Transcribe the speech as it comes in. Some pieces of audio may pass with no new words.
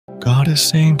God is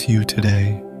saying to you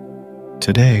today,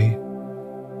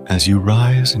 as you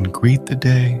rise and greet the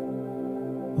day,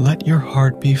 let your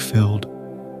heart be filled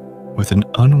with an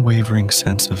unwavering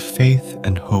sense of faith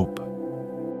and hope.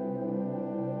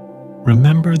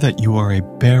 Remember that you are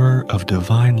a bearer of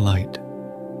divine light,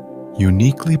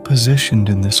 uniquely positioned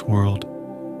in this world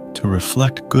to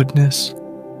reflect goodness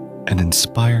and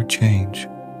inspire change.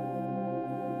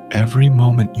 Every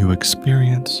moment you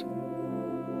experience,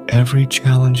 every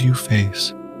challenge you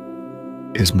face,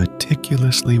 is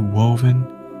meticulously woven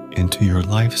into your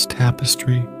life's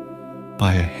tapestry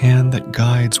by a hand that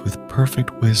guides with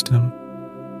perfect wisdom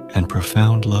and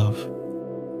profound love.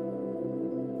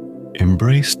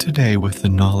 Embrace today with the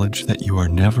knowledge that you are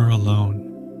never alone.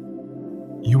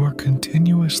 You are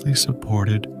continuously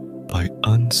supported by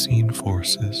unseen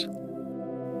forces,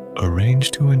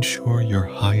 arranged to ensure your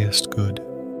highest good.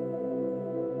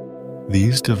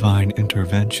 These divine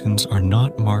interventions are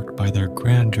not marked by their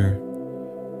grandeur,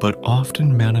 but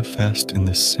often manifest in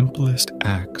the simplest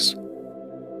acts: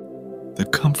 the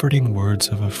comforting words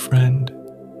of a friend,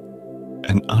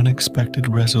 an unexpected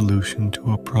resolution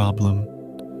to a problem,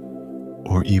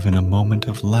 or even a moment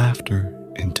of laughter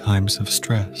in times of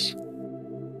stress.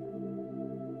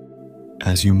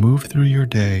 As you move through your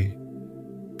day,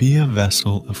 be a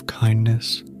vessel of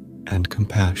kindness and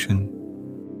compassion.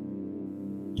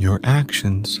 Your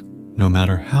actions, no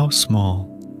matter how small,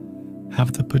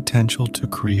 have the potential to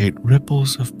create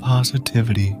ripples of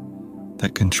positivity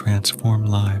that can transform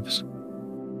lives.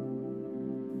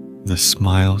 The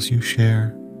smiles you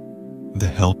share, the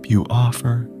help you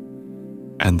offer,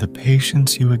 and the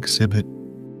patience you exhibit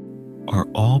are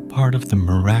all part of the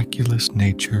miraculous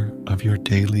nature of your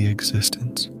daily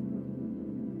existence.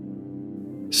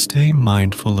 Stay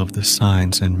mindful of the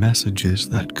signs and messages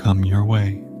that come your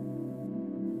way.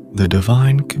 The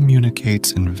divine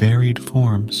communicates in varied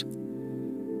forms,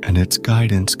 and its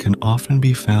guidance can often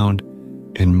be found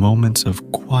in moments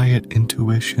of quiet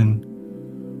intuition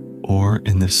or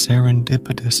in the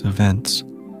serendipitous events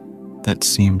that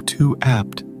seem too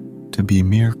apt to be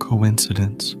mere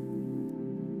coincidence.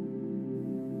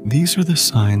 These are the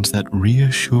signs that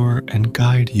reassure and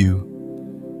guide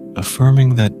you,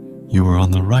 affirming that you are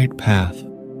on the right path.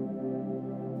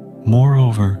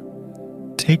 Moreover,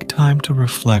 take time to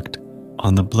reflect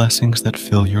on the blessings that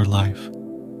fill your life.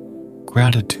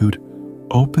 Gratitude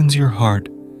opens your heart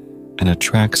and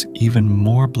attracts even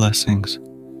more blessings,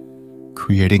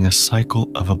 creating a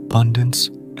cycle of abundance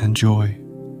and joy.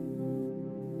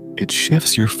 It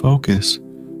shifts your focus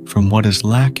from what is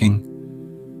lacking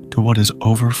to what is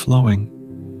overflowing,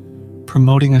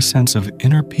 promoting a sense of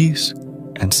inner peace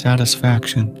and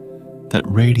satisfaction that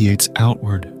radiates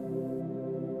outward.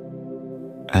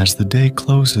 As the day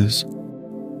closes,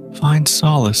 find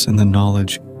solace in the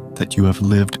knowledge that you have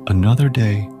lived another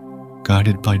day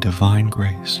guided by divine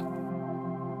grace.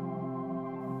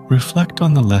 Reflect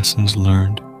on the lessons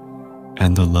learned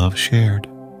and the love shared,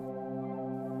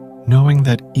 knowing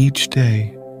that each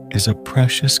day is a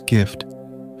precious gift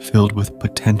filled with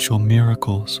potential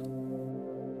miracles.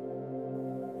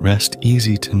 Rest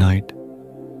easy tonight,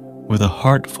 with a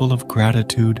heart full of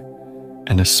gratitude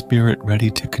and a spirit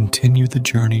ready to continue the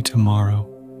journey tomorrow,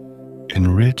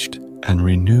 enriched and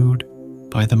renewed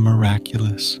by the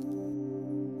miraculous.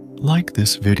 Like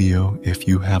this video if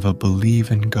you have a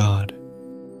believe in God.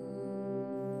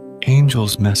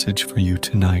 Angel's message for you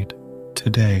tonight,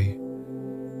 today,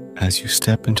 as you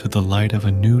step into the light of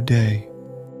a new day.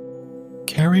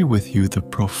 Carry with you the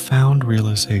profound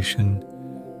realization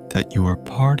that you are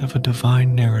part of a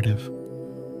divine narrative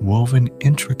woven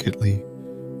intricately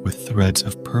with threads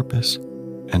of purpose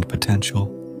and potential.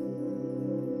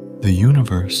 The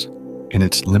universe, in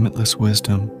its limitless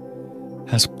wisdom,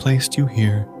 has placed you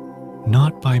here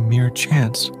not by mere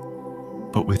chance,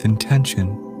 but with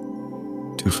intention,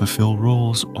 to fulfill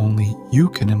roles only you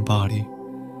can embody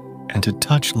and to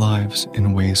touch lives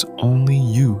in ways only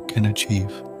you can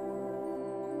achieve.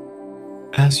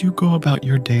 As you go about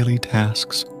your daily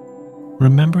tasks,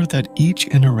 remember that each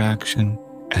interaction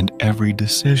and every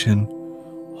decision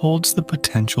holds the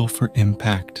potential for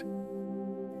impact.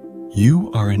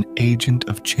 You are an agent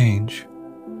of change,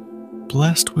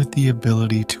 blessed with the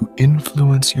ability to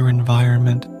influence your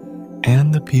environment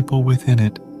and the people within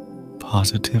it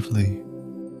positively.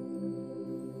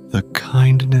 The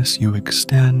kindness you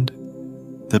extend,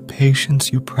 the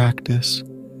patience you practice,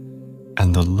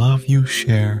 and the love you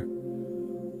share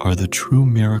are the true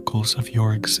miracles of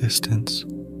your existence.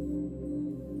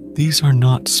 These are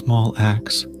not small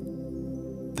acts.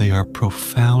 They are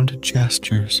profound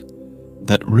gestures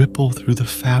that ripple through the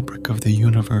fabric of the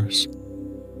universe,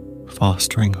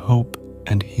 fostering hope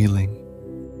and healing.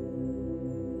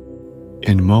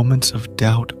 In moments of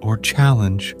doubt or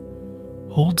challenge,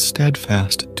 hold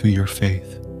steadfast to your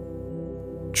faith.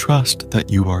 Trust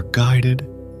that you are guided,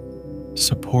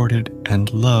 supported,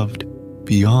 and loved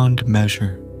beyond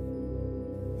measure.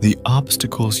 The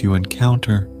obstacles you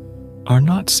encounter are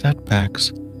not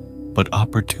setbacks, but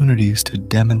opportunities to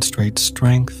demonstrate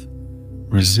strength,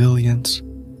 resilience,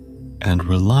 and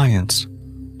reliance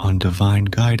on divine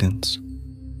guidance.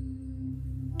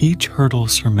 Each hurdle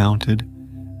surmounted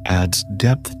adds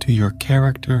depth to your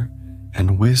character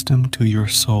and wisdom to your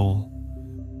soul,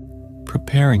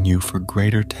 preparing you for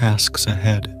greater tasks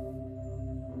ahead.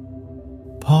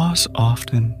 Pause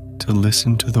often to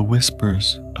listen to the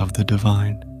whispers of the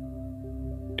divine.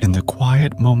 In the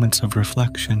quiet moments of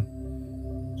reflection,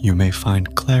 you may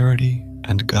find clarity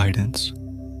and guidance,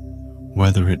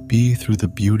 whether it be through the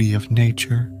beauty of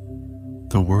nature,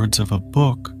 the words of a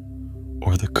book,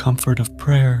 or the comfort of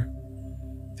prayer.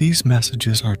 These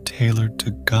messages are tailored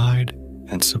to guide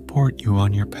and support you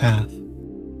on your path.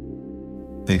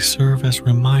 They serve as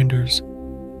reminders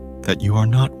that you are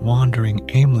not wandering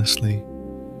aimlessly,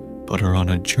 but are on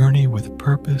a journey with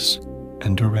purpose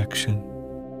and direction.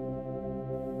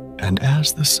 And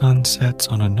as the sun sets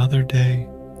on another day,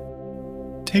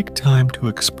 take time to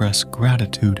express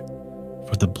gratitude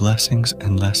for the blessings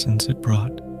and lessons it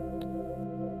brought.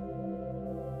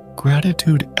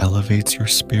 Gratitude elevates your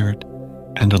spirit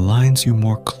and aligns you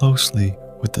more closely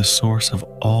with the source of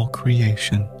all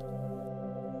creation.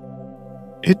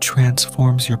 It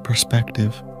transforms your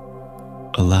perspective,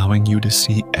 allowing you to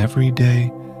see every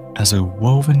day as a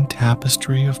woven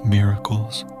tapestry of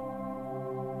miracles,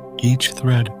 each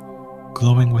thread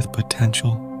glowing with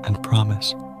potential and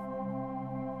promise.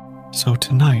 So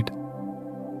tonight,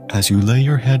 as you lay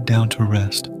your head down to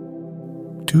rest,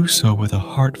 do so with a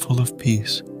heart full of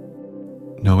peace,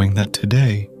 knowing that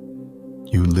today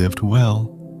you lived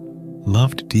well,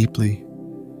 loved deeply,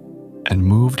 and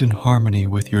moved in harmony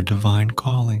with your divine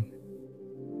calling.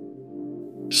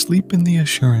 Sleep in the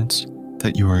assurance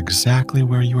that you are exactly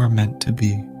where you are meant to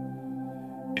be,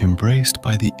 embraced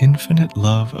by the infinite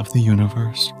love of the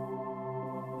universe,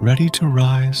 ready to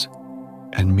rise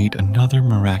and meet another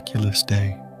miraculous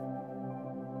day.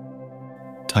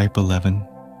 Type 11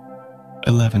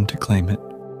 to claim it.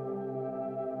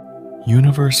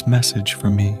 Universe message for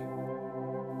me.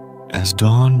 As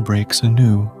dawn breaks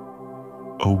anew,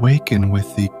 awaken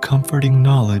with the comforting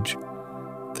knowledge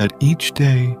that each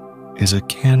day is a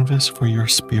canvas for your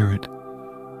spirit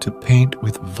to paint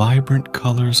with vibrant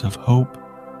colors of hope,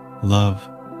 love,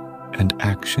 and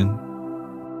action.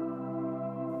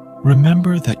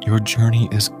 Remember that your journey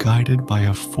is guided by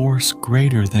a force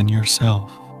greater than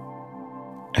yourself,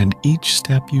 and each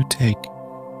step you take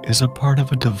is a part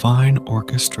of a divine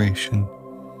orchestration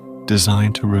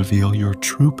designed to reveal your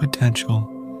true potential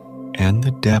and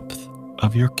the depth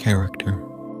of your character.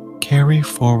 Carry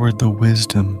forward the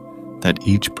wisdom that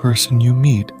each person you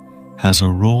meet has a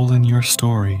role in your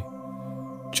story,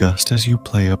 just as you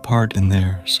play a part in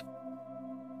theirs.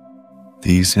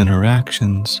 These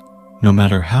interactions, no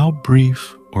matter how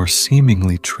brief or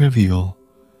seemingly trivial,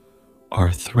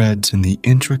 are threads in the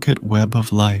intricate web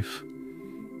of life,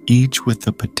 each with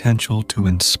the potential to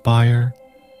inspire,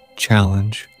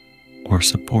 challenge, or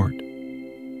support.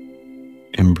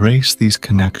 Embrace these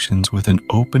connections with an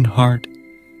open heart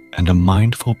and a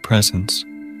mindful presence,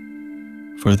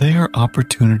 for they are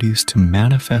opportunities to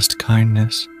manifest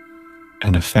kindness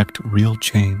and effect real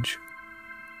change.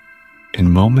 In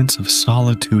moments of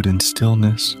solitude and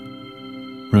stillness,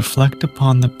 reflect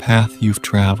upon the path you've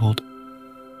traveled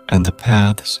and the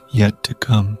paths yet to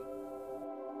come.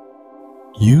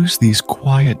 Use these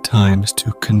quiet times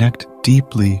to connect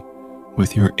deeply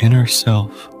with your inner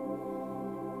self,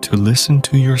 to listen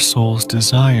to your soul's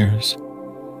desires,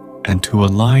 and to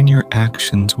align your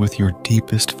actions with your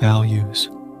deepest values.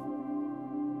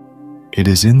 It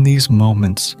is in these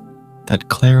moments that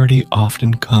clarity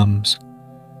often comes,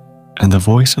 and the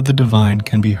voice of the divine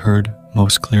can be heard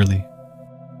most clearly.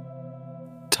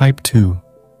 Type 2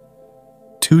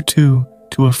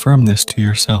 to affirm this to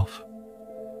yourself.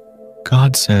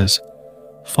 God says,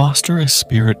 foster a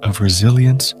spirit of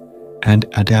resilience and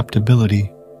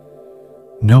adaptability,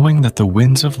 knowing that the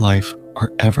winds of life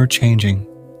are ever changing.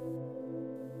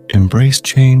 Embrace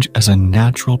change as a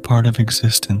natural part of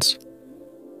existence,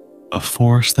 a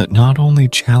force that not only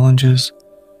challenges,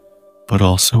 but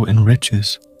also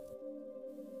enriches.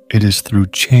 It is through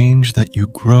change that you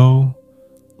grow,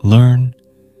 learn,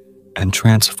 and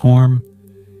transform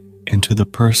into the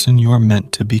person you are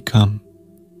meant to become.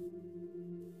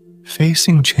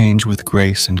 Facing change with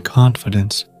grace and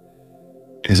confidence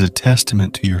is a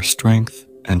testament to your strength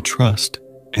and trust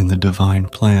in the divine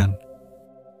plan.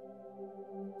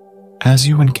 As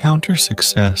you encounter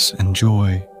success and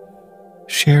joy,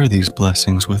 share these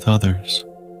blessings with others.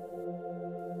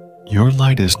 Your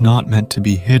light is not meant to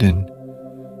be hidden,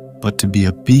 but to be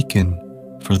a beacon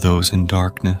for those in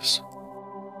darkness.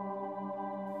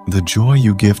 The joy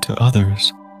you give to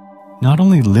others not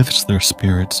only lifts their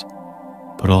spirits,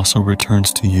 but also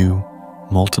returns to you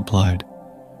multiplied,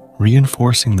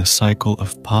 reinforcing the cycle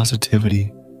of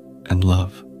positivity and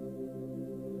love.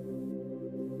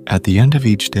 At the end of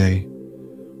each day,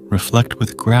 reflect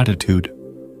with gratitude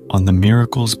on the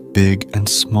miracles big and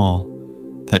small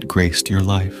that graced your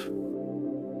life.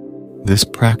 This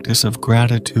practice of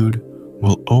gratitude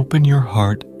will open your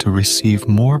heart to receive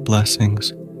more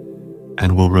blessings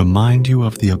and will remind you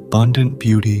of the abundant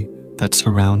beauty that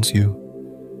surrounds you,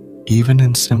 even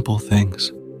in simple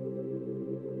things.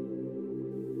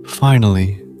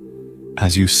 Finally,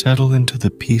 as you settle into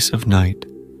the peace of night,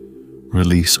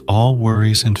 release all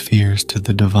worries and fears to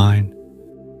the divine,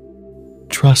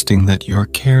 trusting that you're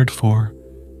cared for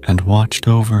and watched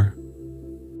over.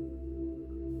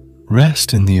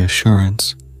 Rest in the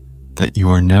assurance that you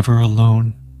are never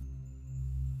alone,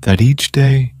 that each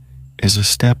day is a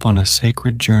step on a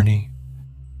sacred journey,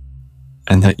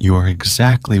 and that you are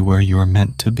exactly where you are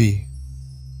meant to be.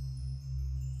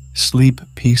 Sleep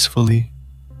peacefully,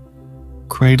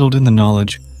 cradled in the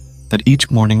knowledge that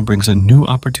each morning brings a new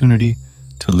opportunity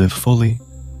to live fully,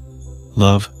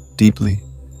 love deeply,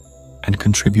 and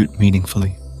contribute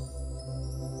meaningfully.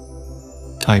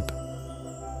 Type,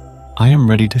 I am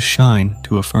ready to shine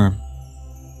to affirm.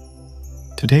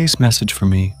 Today's message for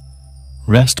me: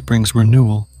 rest brings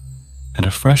renewal and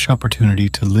a fresh opportunity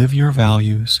to live your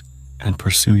values and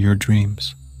pursue your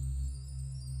dreams.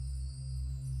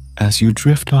 As you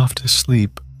drift off to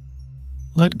sleep,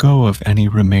 let go of any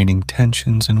remaining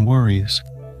tensions and worries,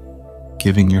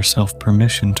 giving yourself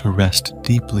permission to rest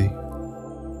deeply.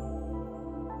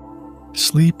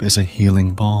 Sleep is a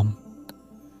healing balm,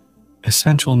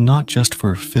 essential not just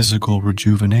for physical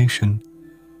rejuvenation,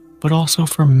 but also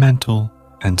for mental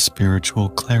and spiritual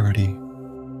clarity.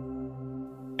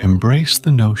 Embrace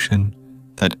the notion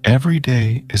that every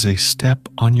day is a step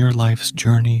on your life's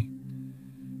journey,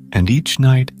 and each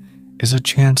night is a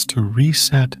chance to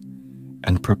reset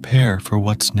and prepare for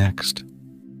what's next.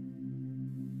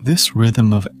 This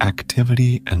rhythm of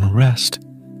activity and rest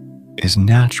is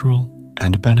natural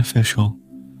and beneficial,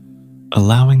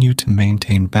 allowing you to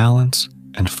maintain balance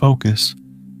and focus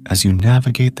as you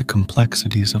navigate the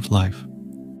complexities of life.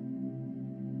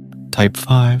 Type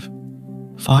 5,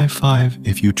 5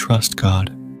 if you trust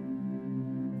God.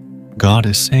 God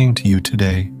is saying to you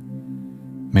today,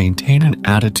 maintain an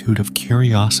attitude of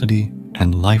curiosity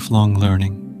and lifelong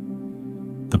learning.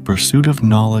 The pursuit of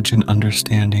knowledge and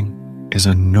understanding is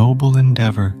a noble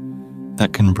endeavor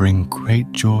that can bring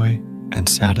great joy and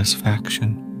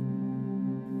satisfaction.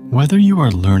 Whether you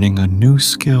are learning a new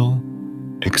skill,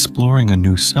 exploring a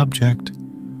new subject,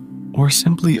 or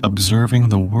simply observing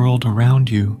the world around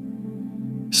you,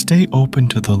 stay open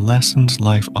to the lessons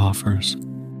life offers.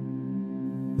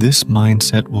 This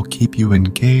mindset will keep you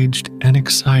engaged and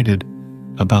excited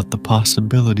about the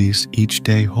possibilities each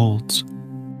day holds.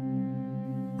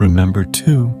 Remember,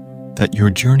 too, that your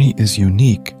journey is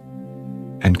unique,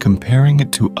 and comparing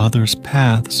it to others'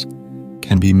 paths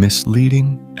can be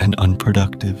misleading and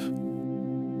unproductive.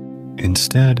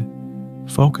 Instead,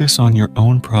 focus on your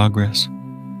own progress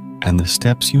and the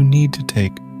steps you need to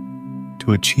take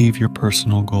to achieve your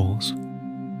personal goals.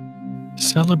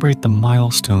 Celebrate the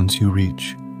milestones you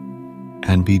reach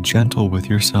and be gentle with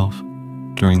yourself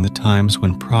during the times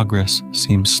when progress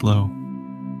seems slow.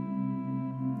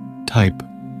 Type,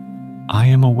 I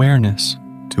am awareness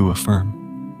to affirm.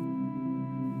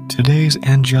 Today's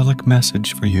angelic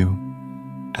message for you: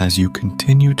 as you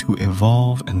continue to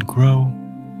evolve and grow,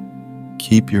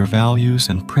 keep your values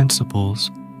and principles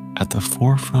at the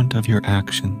forefront of your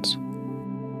actions.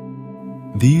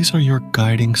 These are your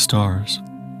guiding stars,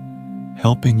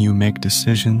 helping you make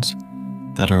decisions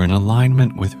that are in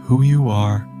alignment with who you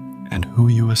are and who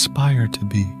you aspire to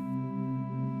be.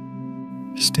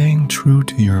 Staying true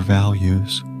to your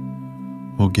values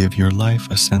will give your life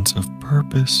a sense of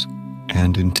purpose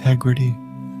and integrity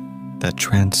that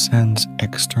transcends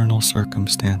external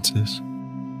circumstances.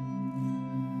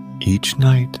 Each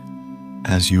night,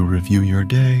 as you review your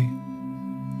day,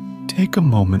 take a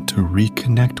moment to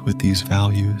reconnect with these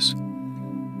values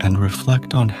and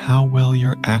reflect on how well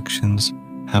your actions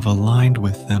have aligned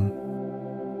with them.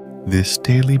 This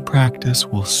daily practice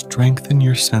will strengthen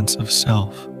your sense of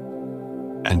self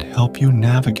and help you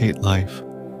navigate life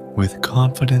with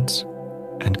confidence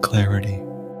and clarity.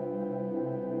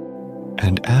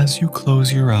 And as you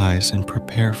close your eyes and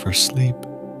prepare for sleep,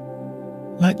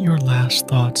 let your last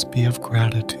thoughts be of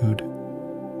gratitude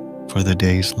for the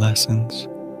day's lessons,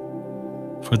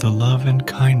 for the love and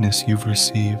kindness you've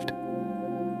received,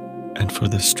 and for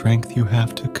the strength you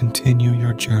have to continue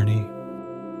your journey.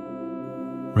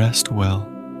 Rest well,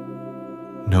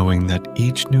 knowing that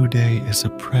each new day is a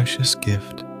precious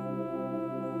gift,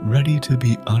 ready to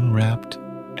be unwrapped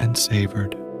and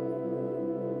savored.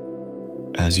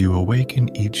 As you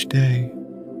awaken each day,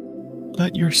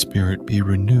 let your spirit be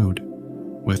renewed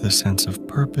with a sense of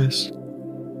purpose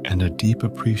and a deep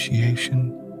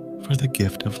appreciation for the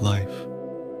gift of life.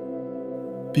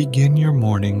 Begin your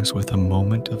mornings with a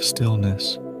moment of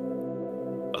stillness,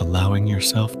 allowing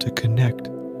yourself to connect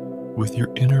with your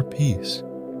inner peace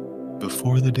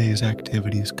before the day's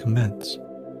activities commence.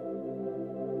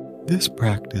 This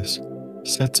practice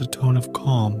sets a tone of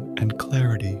calm and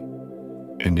clarity,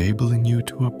 enabling you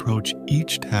to approach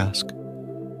each task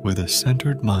with a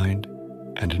centered mind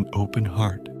and an open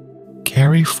heart.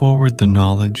 Carry forward the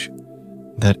knowledge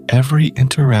that every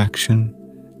interaction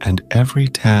and every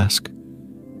task,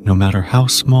 no matter how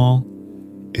small,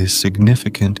 is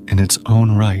significant in its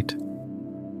own right.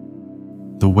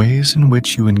 The ways in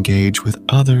which you engage with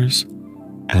others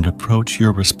and approach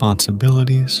your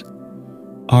responsibilities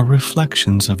are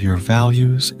reflections of your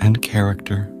values and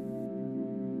character.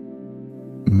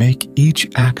 Make each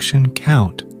action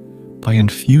count by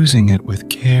infusing it with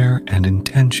care and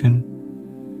intention,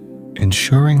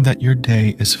 ensuring that your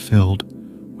day is filled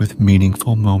with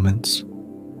meaningful moments.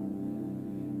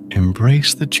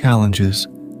 Embrace the challenges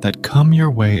that come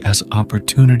your way as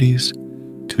opportunities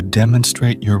to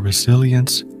demonstrate your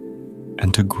resilience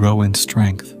and to grow in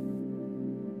strength.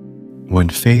 When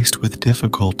faced with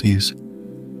difficulties,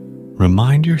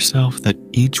 remind yourself that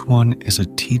each one is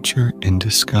a teacher in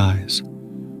disguise,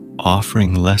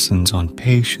 offering lessons on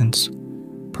patience,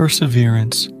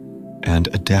 perseverance, and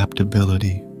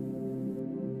adaptability.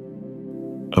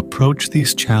 Approach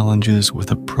these challenges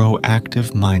with a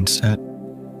proactive mindset,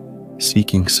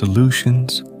 seeking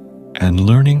solutions and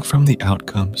learning from the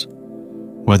outcomes,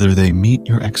 whether they meet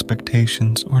your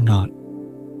expectations or not.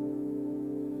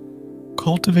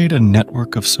 Cultivate a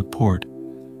network of support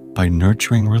by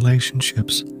nurturing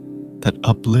relationships that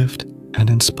uplift and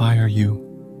inspire you.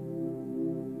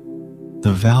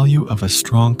 The value of a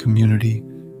strong community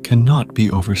cannot be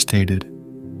overstated.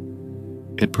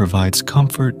 It provides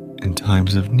comfort in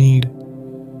times of need,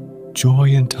 joy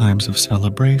in times of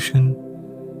celebration,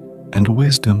 and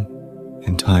wisdom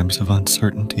in times of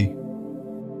uncertainty.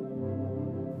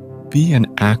 Be an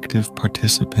active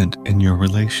participant in your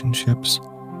relationships,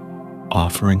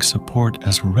 offering support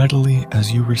as readily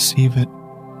as you receive it,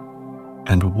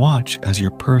 and watch as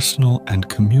your personal and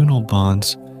communal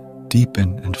bonds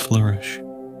deepen and flourish.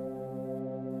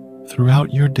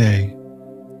 Throughout your day,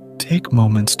 take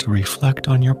moments to reflect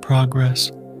on your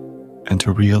progress and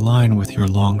to realign with your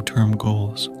long-term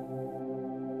goals.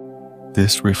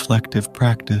 This reflective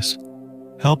practice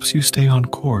helps you stay on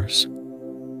course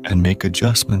and make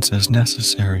adjustments as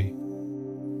necessary,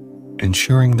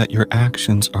 ensuring that your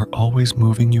actions are always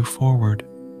moving you forward.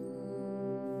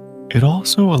 It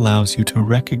also allows you to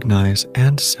recognize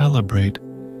and celebrate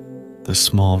the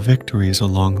small victories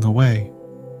along the way,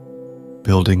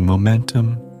 building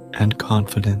momentum and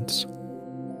confidence.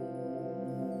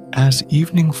 As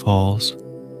evening falls,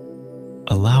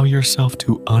 allow yourself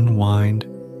to unwind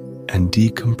and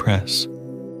decompress.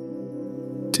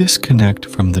 Disconnect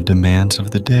from the demands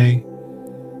of the day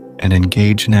and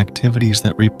engage in activities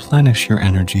that replenish your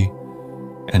energy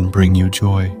and bring you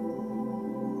joy.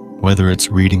 Whether it's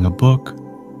reading a book,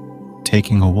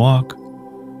 taking a walk,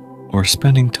 or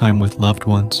spending time with loved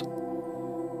ones,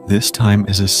 this time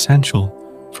is essential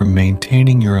for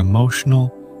maintaining your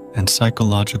emotional and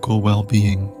psychological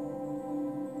well-being.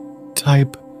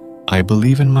 Type, "I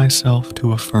believe in myself"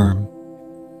 to affirm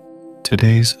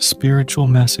today's spiritual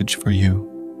message for you.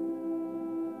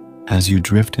 As you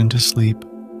drift into sleep,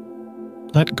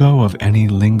 let go of any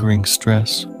lingering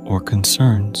stress or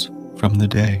concerns from the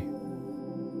day.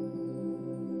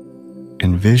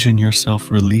 Envision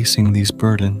yourself releasing these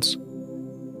burdens,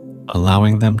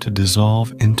 allowing them to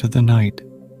dissolve into the night,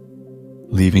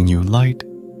 leaving you light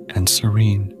and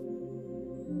serene.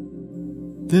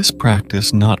 This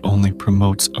practice not only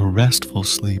promotes a restful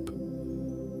sleep,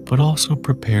 but also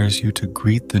prepares you to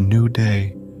greet the new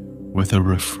day with a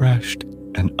refreshed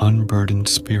and unburdened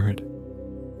spirit.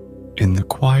 In the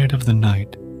quiet of the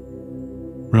night,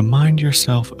 remind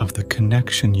yourself of the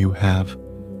connection you have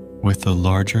with the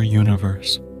larger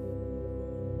universe.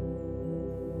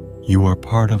 You are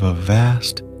part of a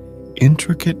vast,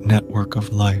 intricate network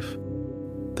of life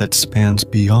that spans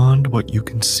beyond what you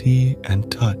can see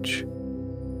and touch.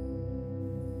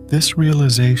 This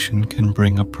realization can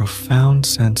bring a profound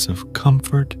sense of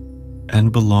comfort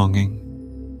and belonging,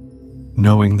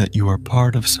 knowing that you are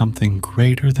part of something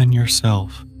greater than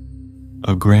yourself,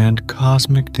 a grand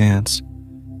cosmic dance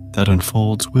that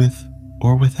unfolds with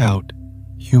or without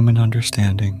human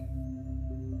understanding.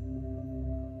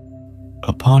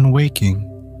 Upon waking,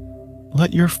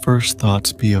 let your first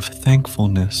thoughts be of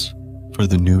thankfulness for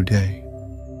the new day.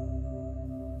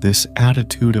 This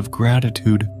attitude of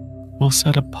gratitude will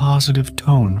set a positive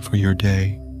tone for your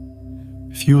day,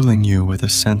 fueling you with a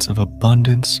sense of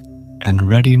abundance and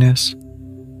readiness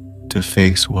to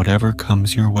face whatever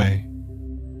comes your way.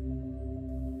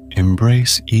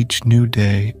 Embrace each new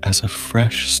day as a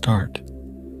fresh start,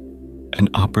 an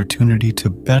opportunity to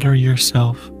better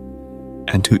yourself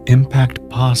and to impact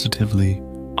positively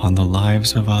on the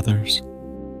lives of others.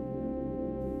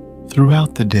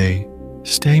 Throughout the day,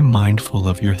 stay mindful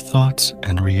of your thoughts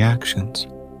and reactions.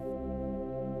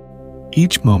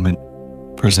 Each moment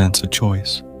presents a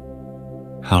choice: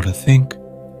 how to think,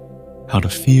 how to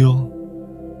feel,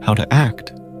 how to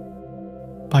act.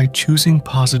 By choosing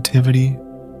positivity,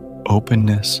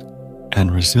 openness,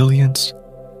 and resilience,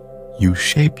 you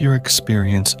shape your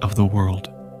experience of the world.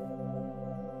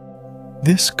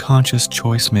 This conscious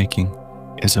choice-making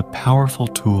is a powerful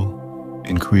tool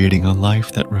in creating a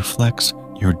life that reflects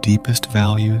your deepest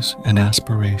values and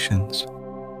aspirations.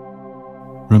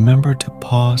 Remember to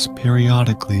pause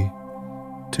periodically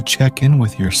to check in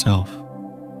with yourself.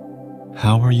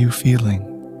 How are you feeling?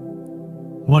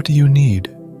 What do you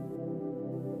need?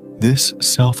 This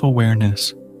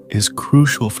self-awareness is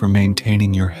crucial for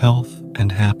maintaining your health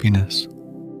and happiness.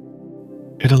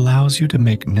 It allows you to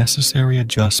make necessary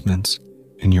adjustments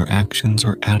in your actions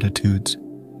or attitudes,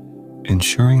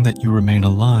 ensuring that you remain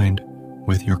aligned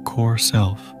with your core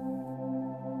self.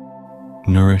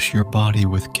 Nourish your body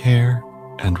with care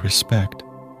and respect.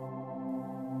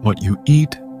 What you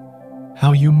eat,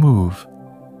 how you move,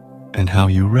 and how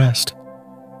you rest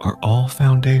are all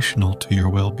foundational to your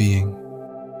well-being.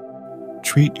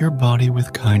 Treat your body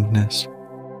with kindness,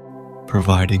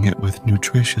 providing it with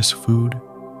nutritious food,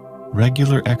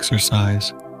 regular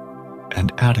exercise,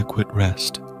 and adequate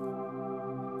rest.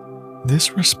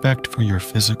 This respect for your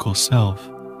physical self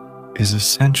is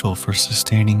essential for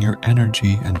sustaining your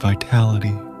energy and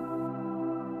vitality.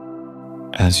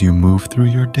 As you move through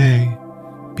your day,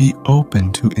 be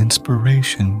open to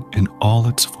inspiration in all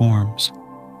its forms.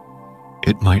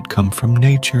 It might come from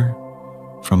nature,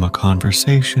 from a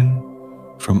conversation,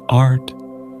 from art,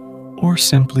 or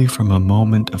simply from a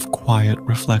moment of quiet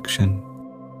reflection.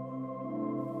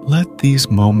 Let these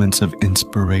moments of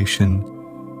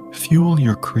inspiration fuel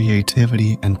your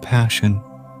creativity and passion,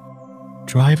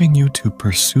 driving you to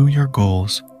pursue your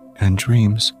goals and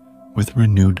dreams with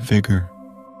renewed vigor.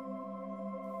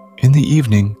 In the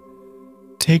evening,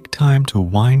 take time to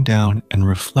wind down and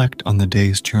reflect on the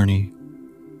day's journey.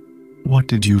 What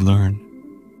did you learn?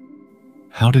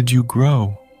 How did you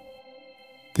grow?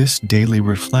 This daily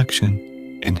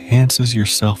reflection enhances your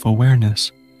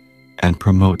self-awareness and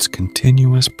promotes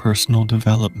continuous personal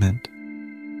development.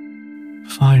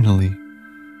 Finally,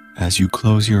 as you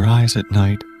close your eyes at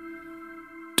night,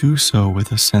 do so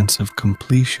with a sense of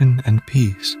completion and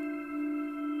peace,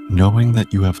 knowing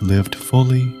that you have lived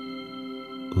fully,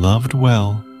 loved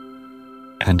well,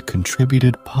 and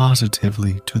contributed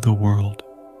positively to the world.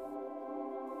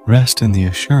 Rest in the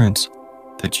assurance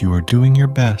that you are doing your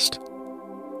best,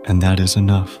 and that is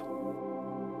enough.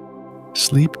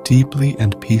 Sleep deeply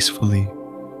and peacefully,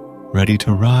 ready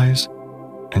to rise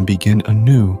and begin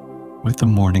anew with the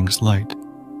morning's light.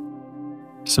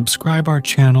 Subscribe our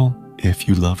channel if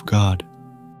you love God.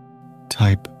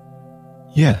 Type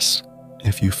yes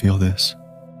if you feel this.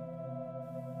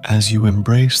 As you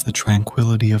embrace the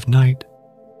tranquility of night,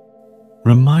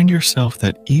 remind yourself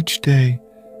that each day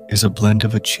is a blend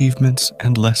of achievements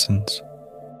and lessons.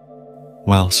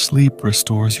 While sleep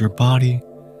restores your body,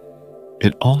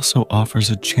 it also offers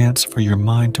a chance for your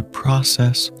mind to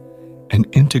process and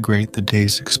integrate the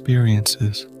day's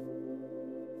experiences.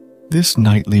 This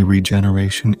nightly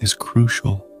regeneration is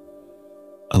crucial,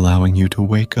 allowing you to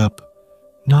wake up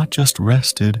not just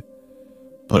rested,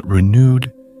 but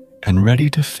renewed and ready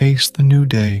to face the new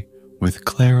day with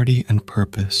clarity and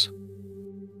purpose.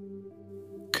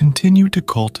 Continue to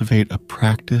cultivate a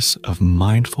practice of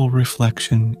mindful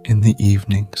reflection in the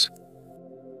evenings.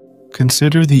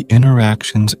 Consider the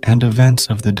interactions and events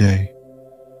of the day.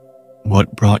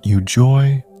 What brought you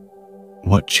joy?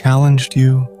 What challenged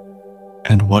you?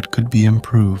 and what could be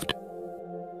improved.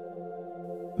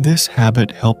 This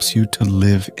habit helps you to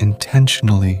live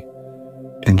intentionally,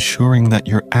 ensuring that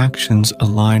your actions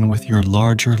align with your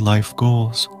larger life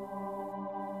goals.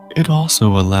 It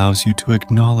also allows you to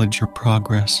acknowledge your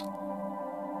progress,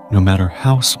 no matter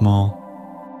how small,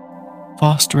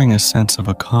 fostering a sense of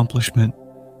accomplishment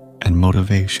and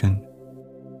motivation.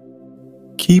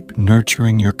 Keep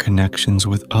nurturing your connections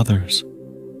with others.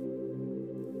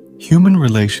 Human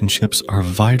relationships are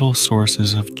vital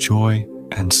sources of joy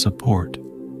and support.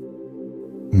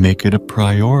 Make it a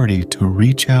priority to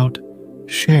reach out,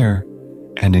 share,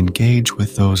 and engage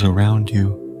with those around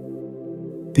you.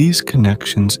 These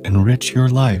connections enrich your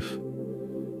life,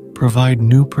 provide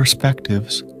new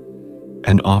perspectives,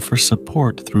 and offer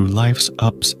support through life's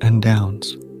ups and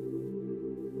downs.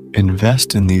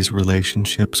 Invest in these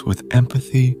relationships with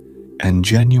empathy and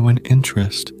genuine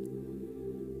interest,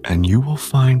 and you will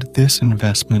find this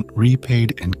investment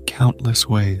repaid in countless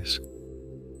ways.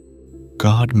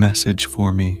 God message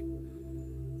for me: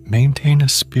 maintain a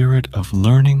spirit of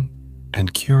learning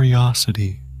and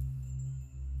curiosity.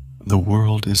 The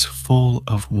world is full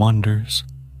of wonders,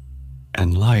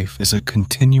 and life is a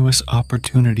continuous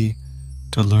opportunity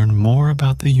to learn more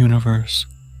about the universe,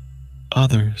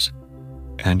 others,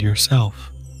 and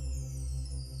yourself.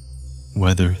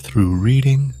 Whether through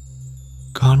reading,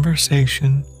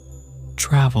 conversation,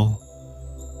 travel,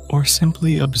 or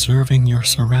simply observing your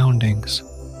surroundings,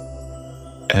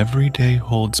 every day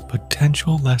holds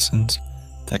potential lessons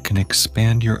that can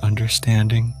expand your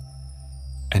understanding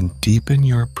and deepen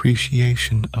your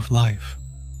appreciation of life.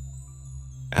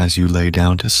 As you lay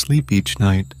down to sleep each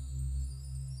night,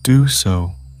 do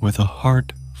so with a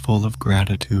heart full of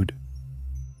gratitude.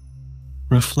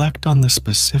 Reflect on the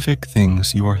specific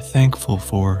things you are thankful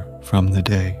for from the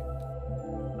day.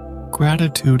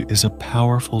 Gratitude is a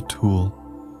powerful tool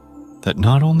that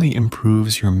not only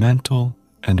improves your mental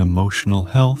and emotional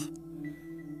health,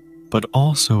 but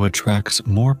also attracts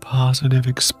more positive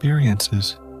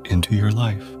experiences into your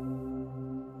life.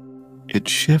 It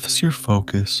shifts your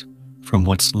focus from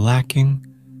what's lacking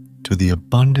to the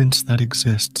abundance that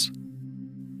exists,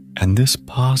 and this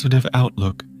positive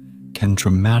outlook can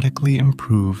dramatically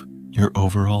improve your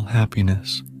overall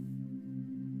happiness.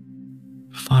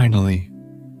 Finally,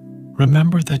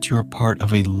 remember that you're part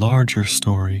of a larger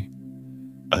story,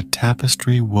 a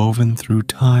tapestry woven through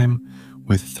time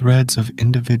with threads of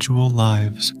individual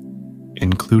lives,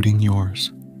 including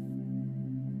yours.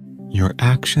 Your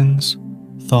actions,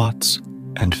 thoughts,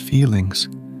 and feelings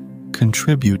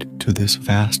contribute to this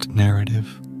vast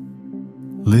narrative.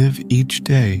 Live each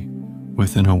day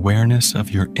with an awareness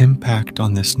of your impact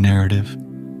on this narrative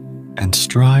and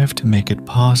strive to make it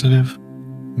positive,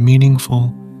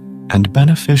 meaningful, and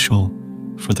beneficial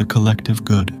for the collective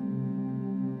good.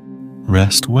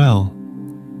 Rest well,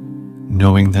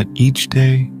 knowing that each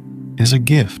day is a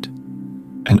gift,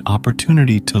 an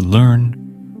opportunity to learn,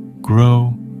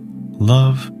 grow,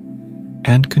 love,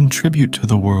 and contribute to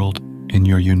the world in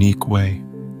your unique way.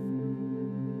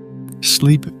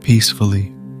 Sleep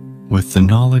peacefully with the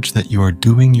knowledge that you are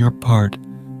doing your part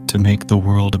to make the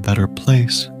world a better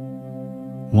place,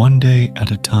 one day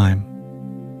at a time.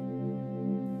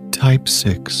 Type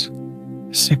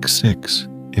 666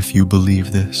 if you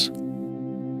believe this.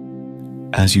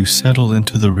 As you settle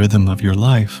into the rhythm of your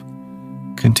life,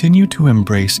 continue to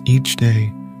embrace each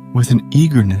day with an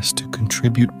eagerness to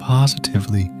contribute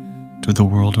positively to the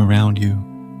world around you.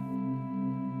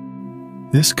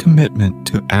 This commitment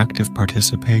to active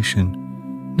participation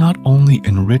not only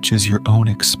enriches your own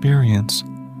experience,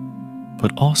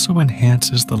 but also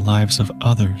enhances the lives of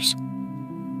others,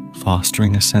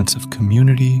 fostering a sense of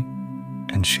community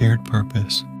and shared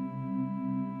purpose.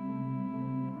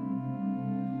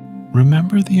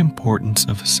 Remember the importance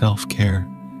of self-care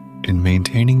in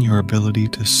maintaining your ability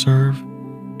to serve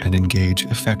and engage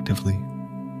effectively.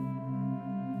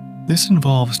 This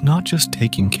involves not just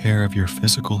taking care of your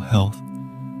physical health,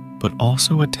 but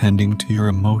also attending to your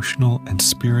emotional and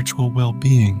spiritual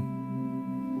well-being.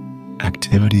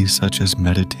 Activities such as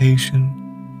meditation,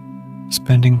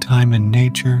 spending time in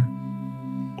nature,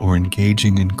 or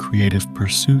engaging in creative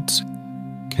pursuits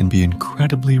can be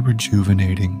incredibly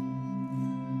rejuvenating.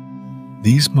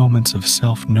 These moments of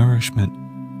self-nourishment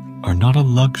are not a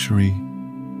luxury,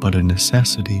 but a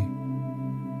necessity,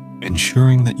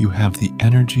 ensuring that you have the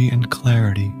energy and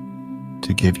clarity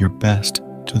to give your best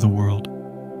to the world.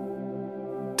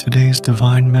 Today's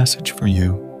divine message for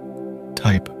you: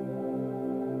 type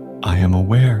 "I am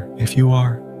aware" if you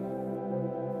are.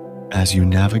 As you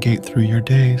navigate through your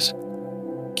days,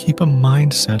 keep a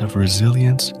mindset of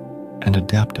resilience and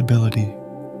adaptability.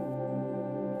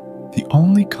 The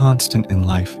only constant in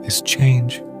life is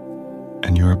change,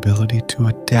 and your ability to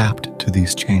adapt to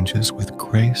these changes with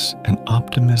grace and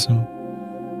optimism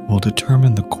will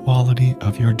determine the quality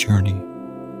of your journey.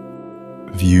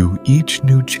 View each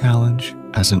new challenge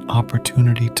as an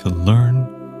opportunity to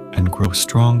learn and grow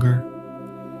stronger,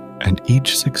 and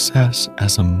each success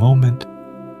as a moment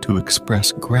to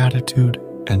express gratitude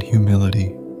and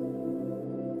humility.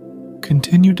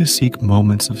 Continue to seek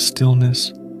moments of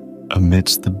stillness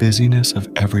amidst the busyness of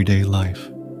everyday life.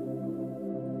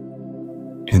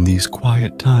 In these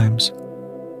quiet times,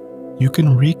 you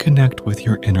can reconnect with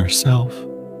your inner self,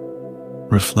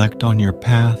 reflect on your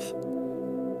path,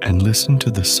 and listen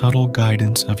to the subtle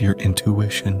guidance of your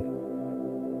intuition.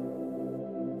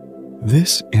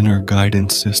 This inner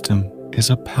guidance system is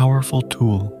a powerful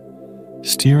tool,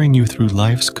 steering you through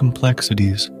life's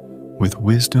complexities with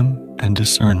wisdom and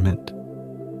discernment.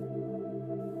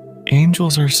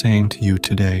 Angels are saying to you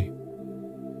today,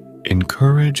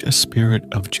 encourage a spirit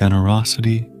of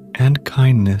generosity and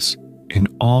kindness in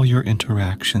all your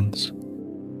interactions.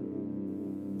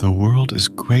 The world is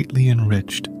greatly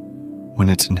enriched when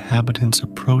its inhabitants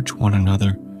approach one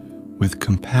another with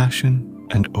compassion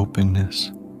and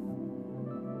openness.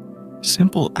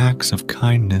 Simple acts of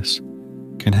kindness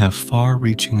can have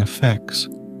far-reaching effects,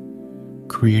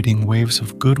 creating waves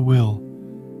of goodwill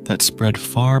that spread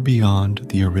far beyond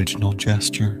the original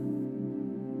gesture.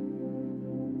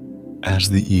 As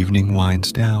the evening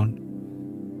winds down,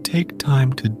 take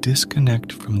time to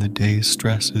disconnect from the day's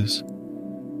stresses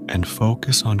and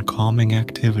focus on calming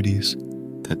activities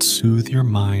that soothe your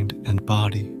mind and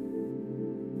body.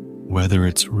 Whether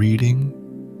it's reading,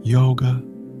 yoga,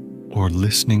 or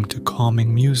listening to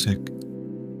calming music,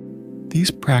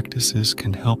 these practices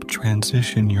can help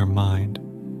transition your mind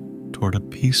toward a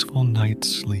peaceful night's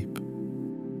sleep.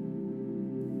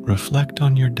 Reflect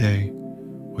on your day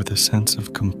with a sense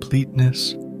of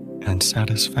completeness and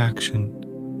satisfaction,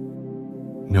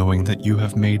 knowing that you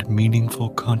have made meaningful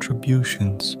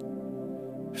contributions,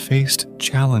 faced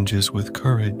challenges with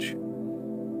courage,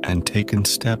 and taken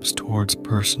steps towards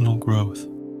personal growth.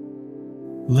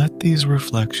 Let these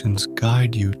reflections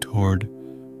guide you toward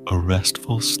a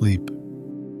restful sleep,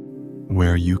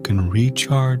 where you can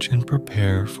recharge and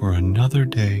prepare for another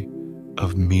day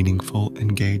of meaningful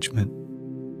engagement.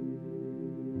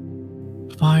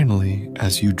 Finally,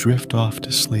 as you drift off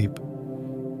to sleep,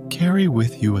 carry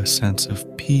with you a sense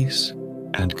of peace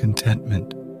and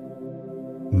contentment,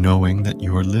 knowing that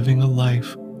you are living a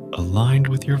life aligned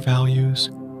with your values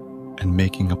and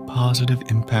making a positive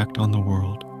impact on the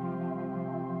world.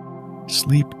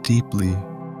 Sleep deeply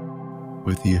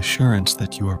with the assurance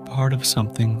that you are part of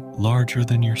something larger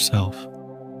than yourself,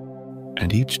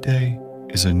 and each day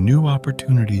is a new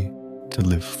opportunity to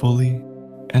live fully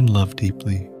and love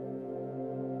deeply.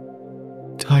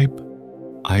 Type,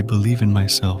 I believe in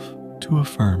myself, to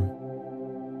affirm.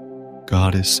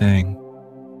 God is saying,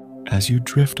 as you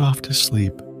drift off to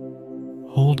sleep,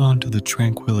 hold on to the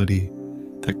tranquility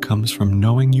that comes from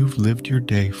knowing you've lived your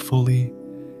day fully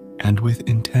and with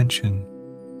intention.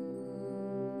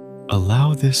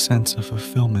 Allow this sense of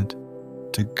fulfillment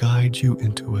to guide you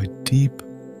into a deep,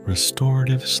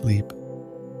 restorative sleep,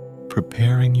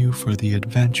 preparing you for the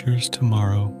adventures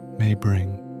tomorrow may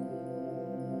bring.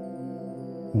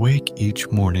 Wake each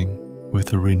morning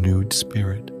with a renewed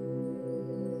spirit.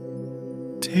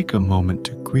 Take a moment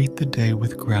to greet the day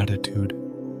with gratitude,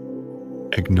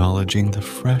 acknowledging the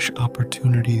fresh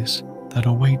opportunities that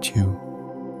await you.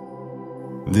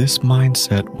 This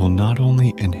mindset will not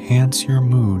only enhance your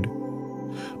mood,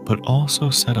 but also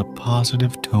set a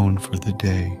positive tone for the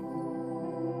day,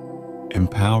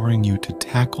 empowering you to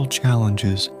tackle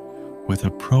challenges with a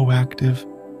proactive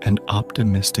and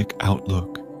optimistic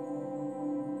outlook.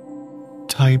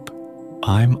 Type,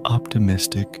 I'm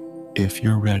optimistic if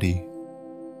you're ready.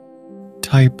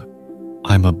 Type,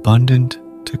 I'm abundant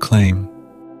to claim.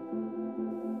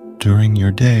 During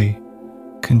your day,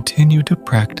 continue to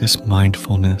practice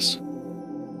mindfulness.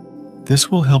 This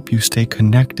will help you stay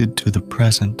connected to the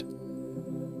present,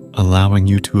 allowing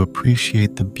you to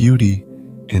appreciate the beauty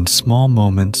in small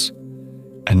moments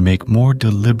and make more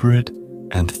deliberate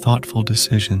and thoughtful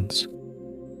decisions.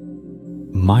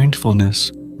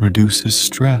 Mindfulness reduces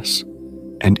stress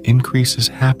and increases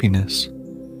happiness,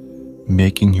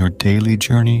 making your daily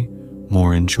journey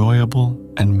more enjoyable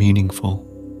and meaningful.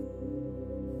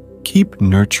 Keep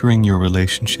nurturing your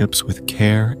relationships with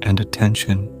care and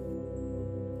attention.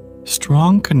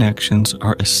 Strong connections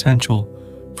are essential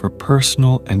for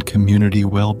personal and community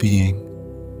well-being.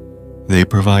 They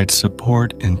provide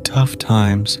support in tough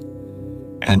times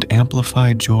and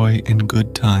amplify joy in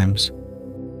good times.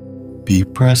 Be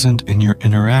present in your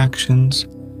interactions,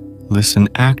 listen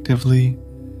actively,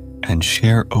 and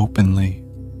share openly.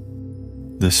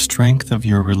 The strength of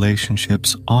your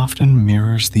relationships often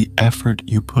mirrors the effort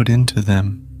you put into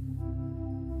them.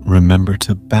 Remember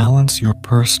to balance your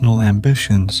personal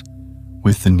ambitions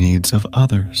with the needs of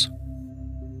others.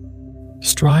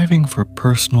 Striving for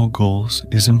personal goals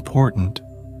is important,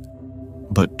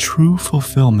 but true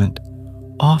fulfillment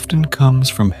often comes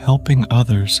from helping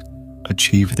others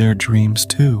achieve their dreams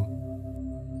too.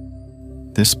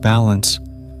 This balance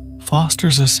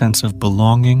fosters a sense of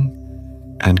belonging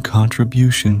and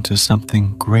contribution to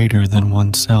something greater than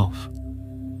oneself,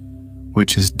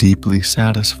 which is deeply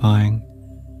satisfying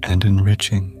and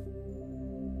enriching.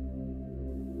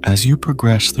 As you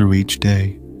progress through each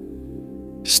day,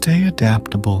 stay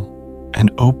adaptable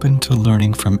and open to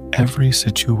learning from every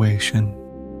situation.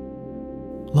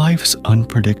 Life's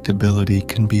unpredictability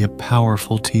can be a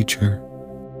powerful teacher,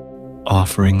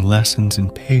 offering lessons in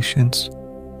patience,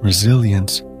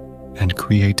 resilience, and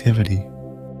creativity.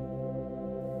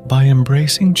 By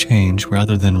embracing change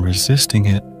rather than resisting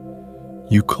it,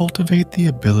 you cultivate the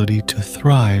ability to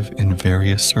thrive in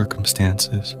various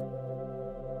circumstances.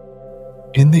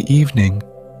 In the evening,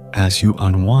 as you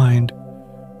unwind,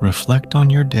 reflect on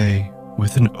your day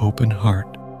with an open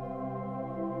heart.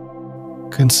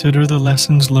 Consider the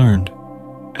lessons learned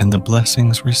and the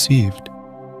blessings received.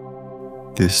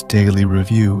 This daily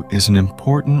review is an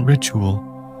important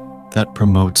ritual that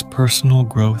promotes personal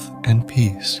growth and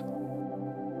peace.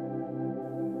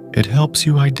 It helps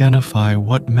you identify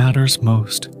what matters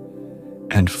most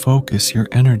and focus your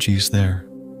energies there.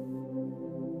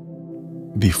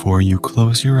 Before you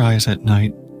close your eyes at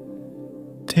night,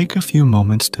 take a few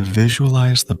moments to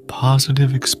visualize the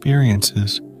positive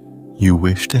experiences you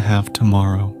wish to have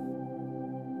tomorrow.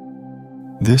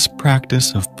 This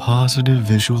practice of positive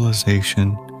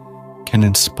visualization can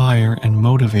inspire and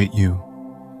motivate you,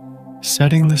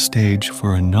 setting the stage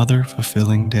for another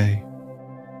fulfilling day.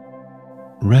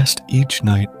 Rest each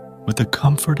night with the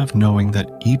comfort of knowing that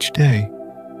each day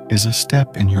is a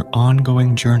step in your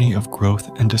ongoing journey of growth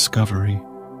and discovery.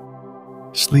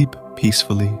 Sleep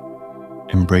peacefully,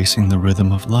 embracing the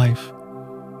rhythm of life,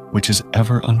 which is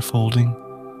ever unfolding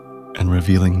and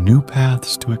revealing new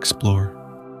paths to explore.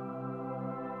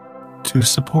 To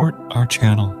support our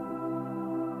channel,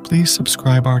 please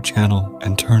subscribe our channel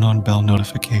and turn on bell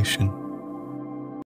notification.